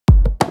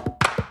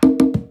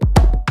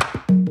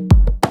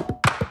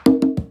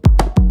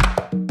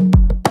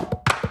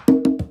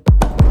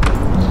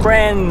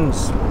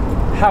friends,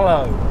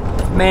 hello.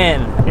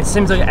 Man, it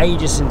seems like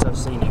ages since I've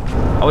seen you.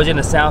 I was in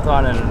the South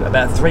Island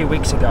about 3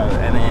 weeks ago,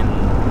 and then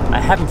I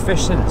haven't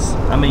fished since.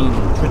 I mean,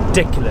 it's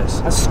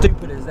ridiculous. How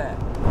stupid is that?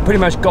 Pretty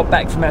much got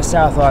back from our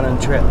South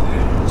Island trip.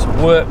 Just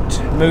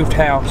worked, moved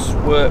house,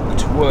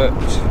 worked,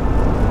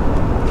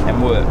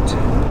 and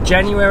worked.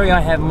 January I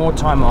have more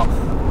time off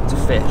to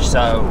fish,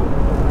 so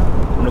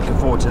I'm looking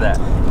forward to that.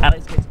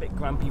 Alex gets a bit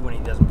grumpy when he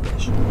doesn't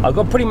fish. I've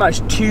got pretty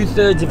much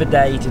 2/3 of a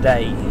day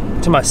today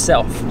to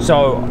myself,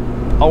 so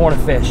I want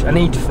to fish. I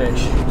need to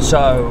fish.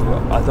 So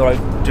I thought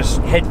I'd just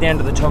head down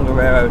to the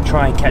Tongariro,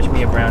 try and catch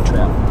me a brown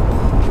trout.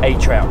 A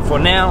trout. For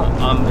now,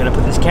 I'm gonna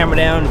put this camera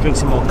down, drink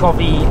some more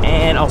coffee,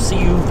 and I'll see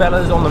you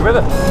fellas on the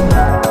river.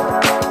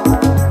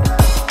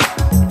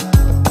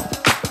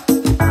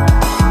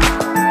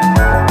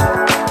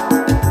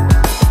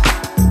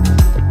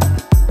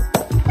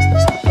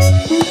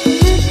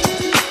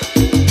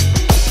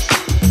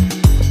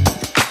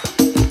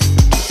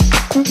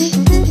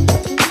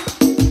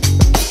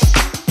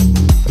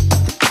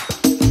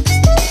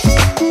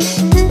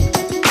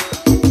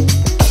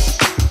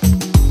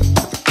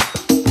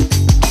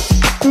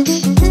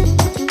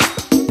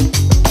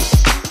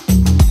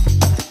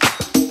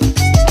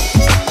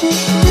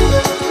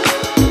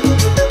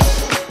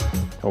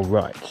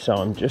 Right, so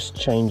I'm just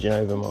changing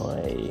over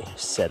my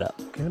setup.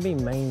 Going to be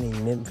mainly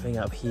nymphing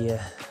up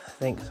here, I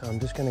think, so I'm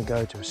just going to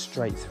go to a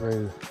straight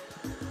through,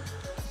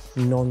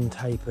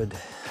 non-tapered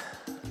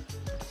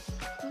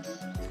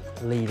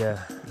leader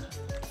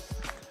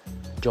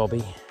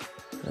jobby,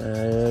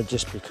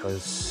 just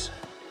because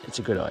it's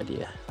a good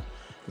idea.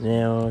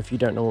 Now, if you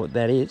don't know what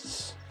that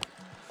is,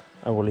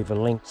 I will leave a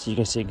link so you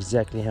can see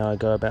exactly how I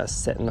go about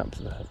setting up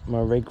my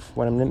rig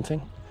when I'm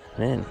nymphing.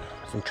 Man,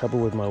 some trouble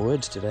with my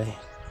words today.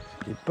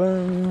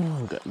 Boom,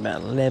 I've got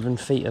about 11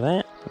 feet of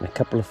that and a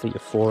couple of feet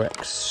of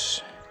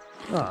 4X.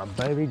 Ah,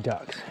 baby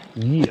ducks,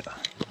 yeah.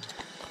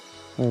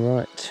 All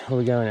right, where are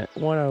we going at?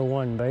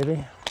 101,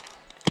 baby.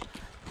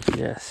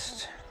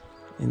 Just,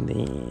 and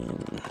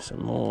then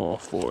some more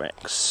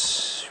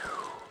 4X.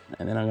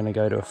 And then I'm gonna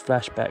go to a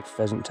flashback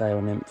pheasant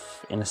tail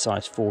nymph in a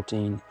size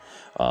 14.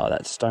 Oh,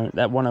 that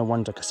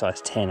 101's like a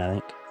size 10, I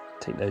think.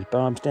 Take those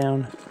barbs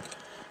down.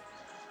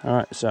 All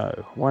right,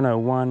 so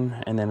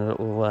 101 and then a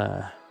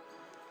little,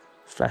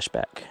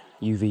 flashback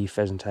UV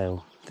pheasant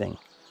tail thing.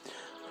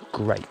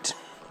 Great.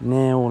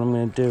 Now what I'm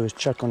going to do is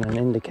chuck on an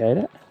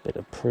indicator, bit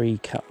of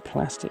pre-cut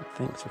plastic.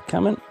 Thanks for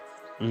coming.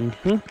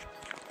 So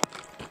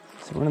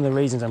one of the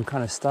reasons I'm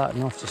kind of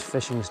starting off just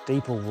fishing this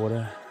deeper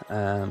water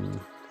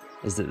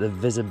is that the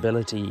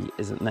visibility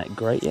isn't that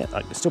great yet.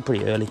 Like, it's still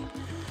pretty early,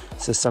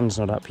 so the sun's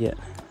not up yet.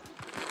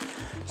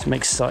 So it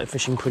makes sight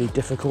fishing pretty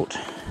difficult.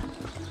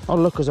 I'll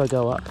look as I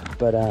go up,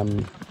 but I'll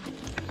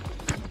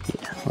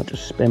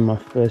just spend my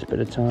first bit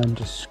of time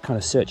just kind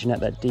of searching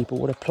out that deeper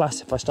water.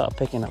 Plus, if I start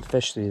picking up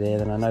fish through there,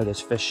 then I know there's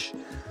fish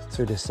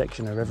through this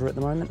section of river at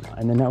the moment.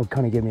 And then that would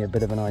kind of give me a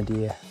bit of an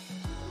idea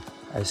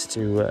as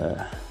to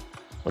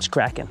what's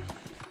cracking.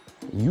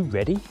 Are you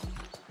ready?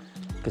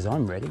 Because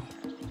I'm ready.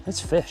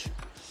 Let's fish.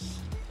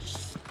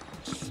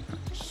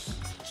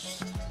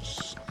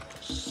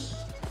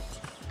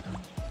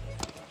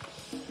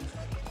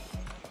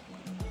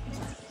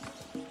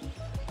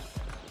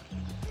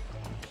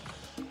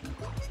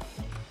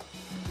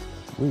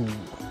 Ooh.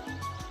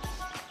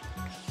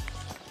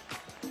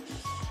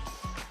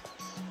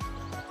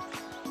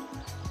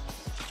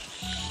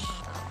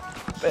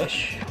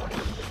 Fish.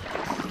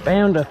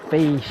 Found a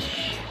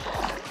fish.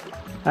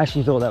 I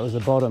actually thought that was the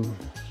bottom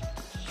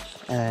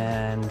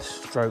and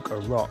stroke a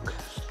rock.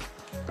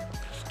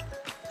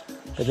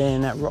 But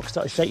then that rock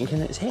started shaking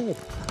in its head.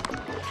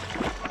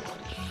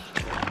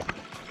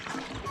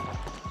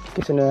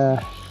 Getting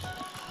a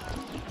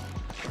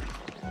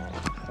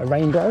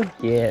rainbow.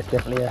 Yeah, it's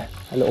definitely a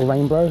little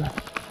rainbow.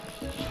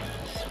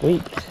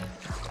 Sweet.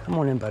 Come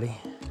on in, buddy.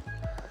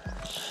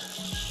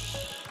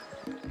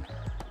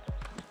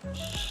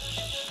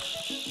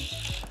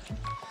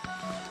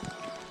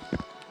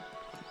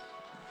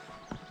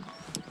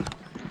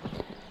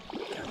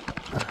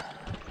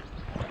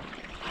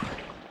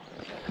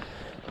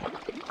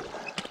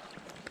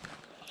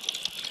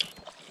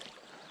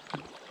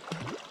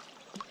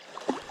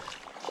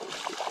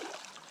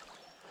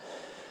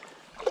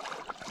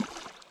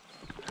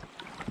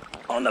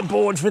 On the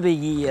board for the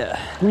year.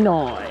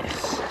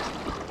 Nice.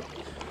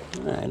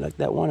 I like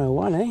that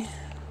 101, eh?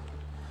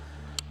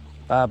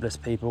 Barbless,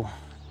 people.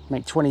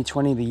 Make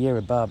 2020 the year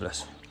of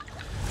barbless.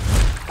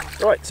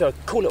 Right, so a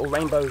cool little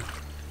rainbow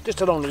just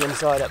along the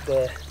inside up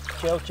there.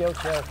 Chill, chill,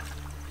 chill,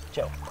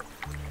 chill.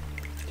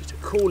 Just a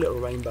cool little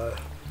rainbow.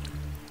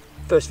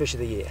 First fish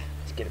of the year.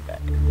 Let's get it back.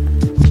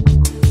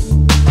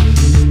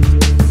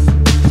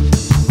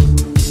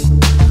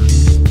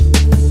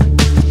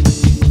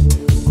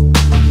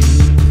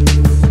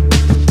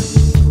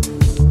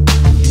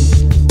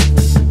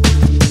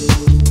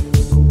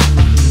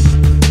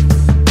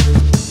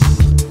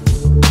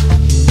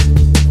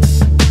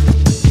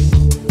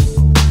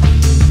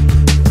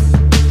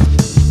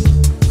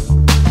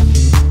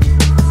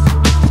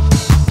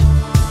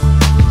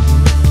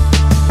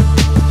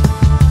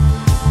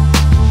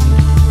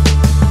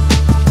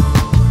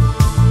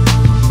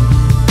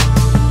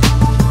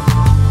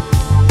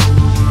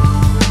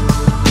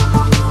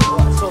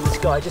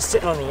 just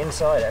sitting on the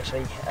inside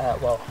actually.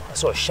 Well, I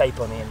saw a shape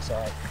on the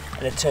inside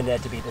and it turned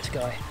out to be this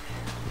guy.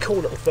 Cool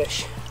little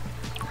fish,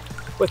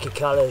 wicked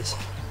colours,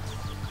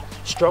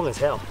 strong as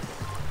hell.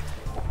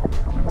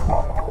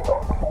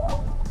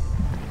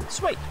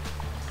 Sweet.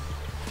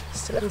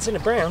 Still haven't seen a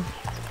brown.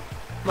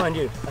 Mind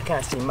you, I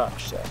can't see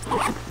much, so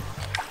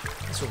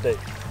this will do.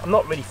 I'm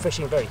not really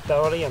fishing very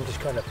thoroughly, I'm just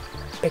kind of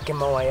picking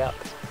my way up.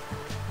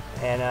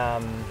 And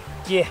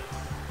yeah,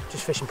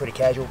 just fishing pretty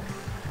casual.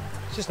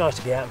 It's just nice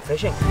to be out and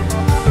fishing.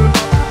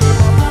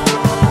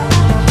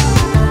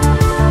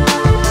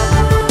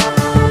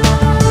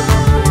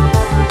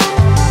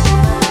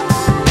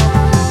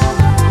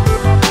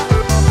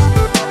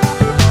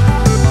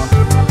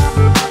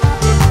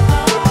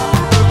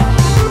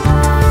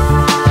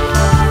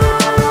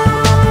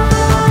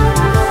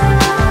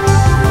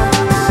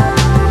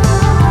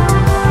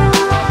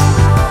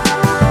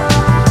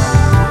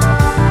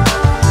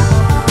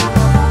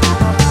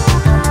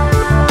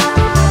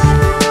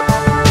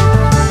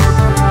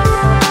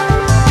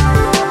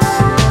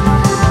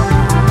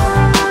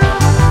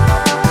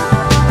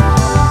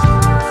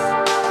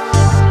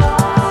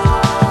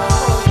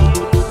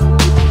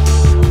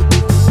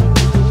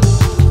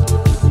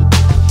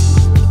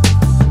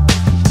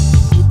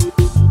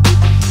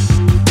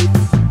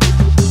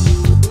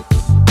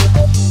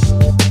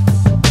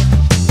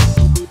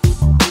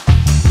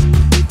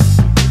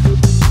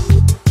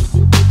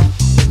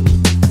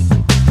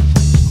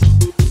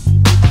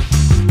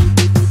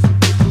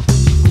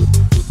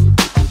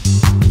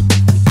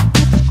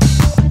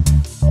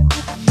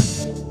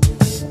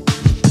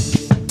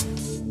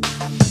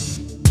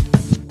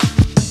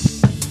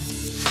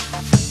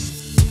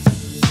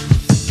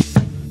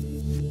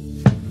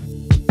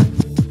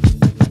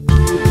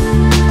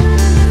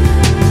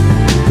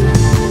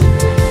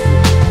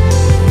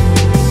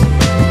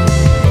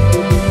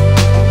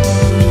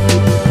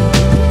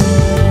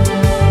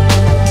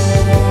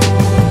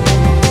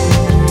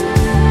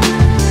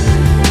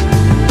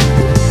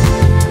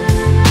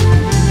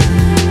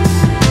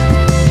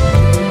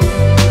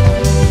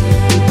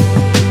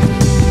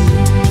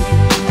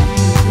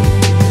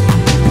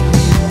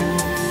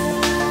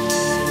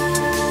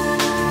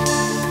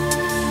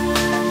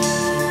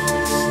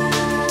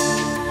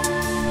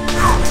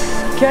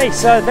 Okay,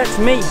 so that's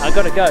me. I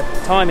gotta go.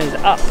 Time is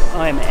up.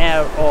 I'm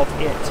out of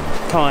it.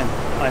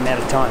 I'm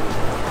out of time.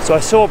 So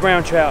I saw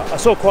brown trout. I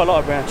saw quite a lot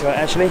of brown trout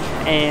actually,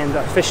 and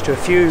I fished to a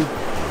few.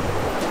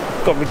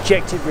 Got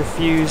rejected,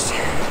 refused,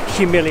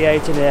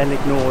 humiliated, and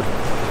ignored.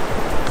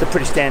 They're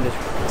pretty standard.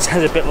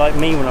 Sounds a bit like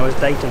me when I was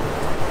dating.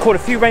 Caught a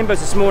few rainbows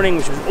this morning,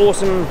 which was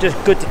awesome.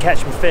 Just good to catch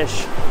some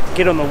fish,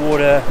 get on the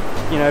water,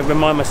 you know,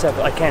 remind myself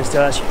that I can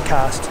still actually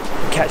cast,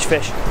 catch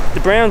fish. The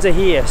browns are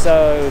here,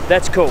 so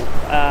that's cool.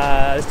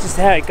 It's just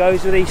how it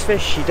goes with these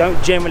fish. You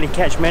don't generally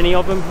catch many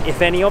of them,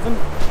 if any of them,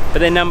 but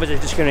their numbers are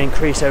just going to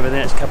increase over the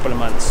next couple of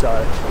months.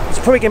 So it's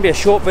probably going to be a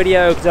short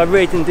video because I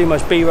really didn't do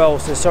much B-roll,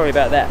 so sorry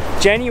about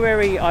that.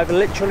 January, I've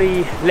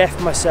literally left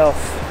myself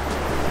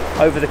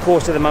over the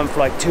course of the month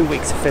like 2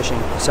 weeks of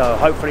fishing, so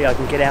hopefully I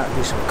can get out and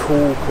do some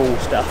cool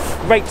stuff.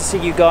 Great to see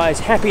you guys.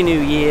 Happy New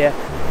Year.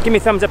 Give me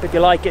a thumbs up if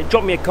you like it,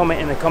 drop me a comment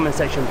in the comment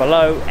section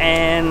below,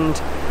 and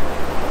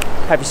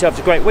have yourselves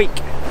a great week.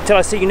 Till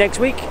I see you next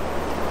week,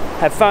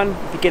 have fun.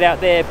 If you get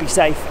out there, be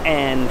safe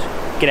and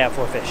get out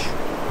for a fish.